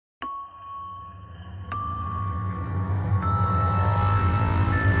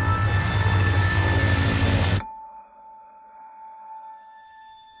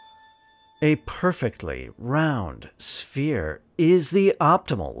A perfectly round sphere is the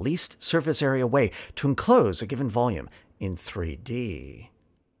optimal least surface area way to enclose a given volume in 3D.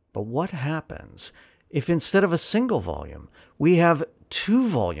 But what happens if instead of a single volume, we have two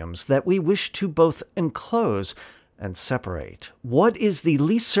volumes that we wish to both enclose and separate? What is the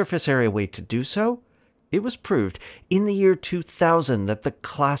least surface area way to do so? It was proved in the year 2000 that the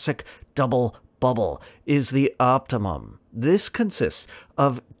classic double bubble is the optimum. This consists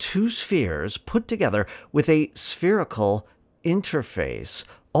of two spheres put together with a spherical interface,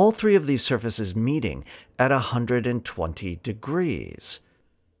 all three of these surfaces meeting at 120 degrees.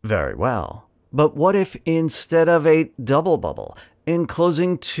 Very well. But what if instead of a double bubble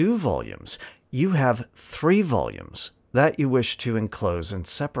enclosing two volumes, you have three volumes that you wish to enclose and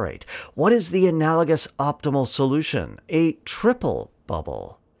separate? What is the analogous optimal solution? A triple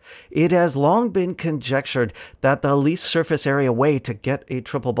bubble. It has long been conjectured that the least surface area way to get a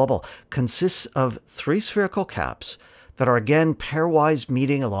triple bubble consists of three spherical caps that are again pairwise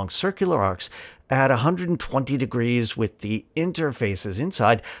meeting along circular arcs at 120 degrees with the interfaces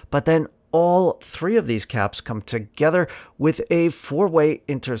inside, but then all three of these caps come together with a four-way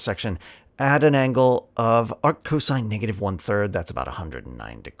intersection at an angle of arc cosine -1/3, that's about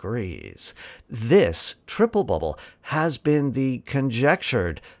 109 degrees. This triple bubble has been the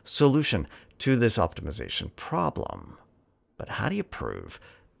conjectured solution to this optimization problem. But how do you prove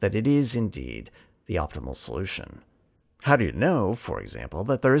that it is indeed the optimal solution? How do you know, for example,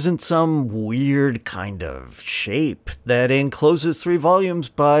 that there isn't some weird kind of shape that encloses three volumes,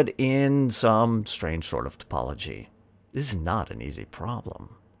 but in some strange sort of topology? This is not an easy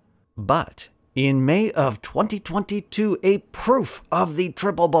problem. But in May of 2022, a proof of the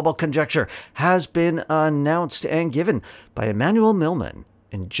triple bubble conjecture has been announced and given by Milman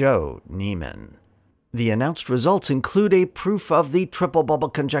and Neeman. The announced results include a proof of the triple bubble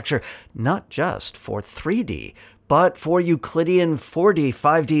conjecture not just for 3D, but for Euclidean 4D,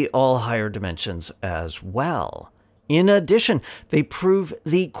 5D, all higher dimensions as well. In addition, they prove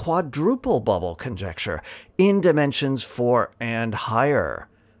the quadruple bubble conjecture in dimensions 4 and higher.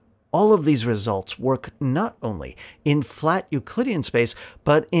 All of these results work not only in flat Euclidean space,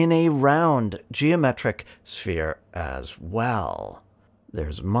 but in a round geometric sphere as well.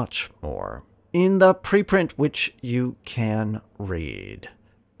 There's much more in the preprint which you can read.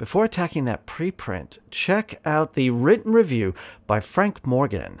 Before attacking that preprint, check out the written review by Frank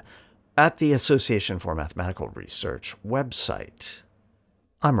Morgan at the Association for Mathematical Research website.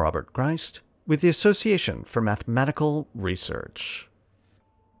 I'm Robert Ghrist with the Association for Mathematical Research.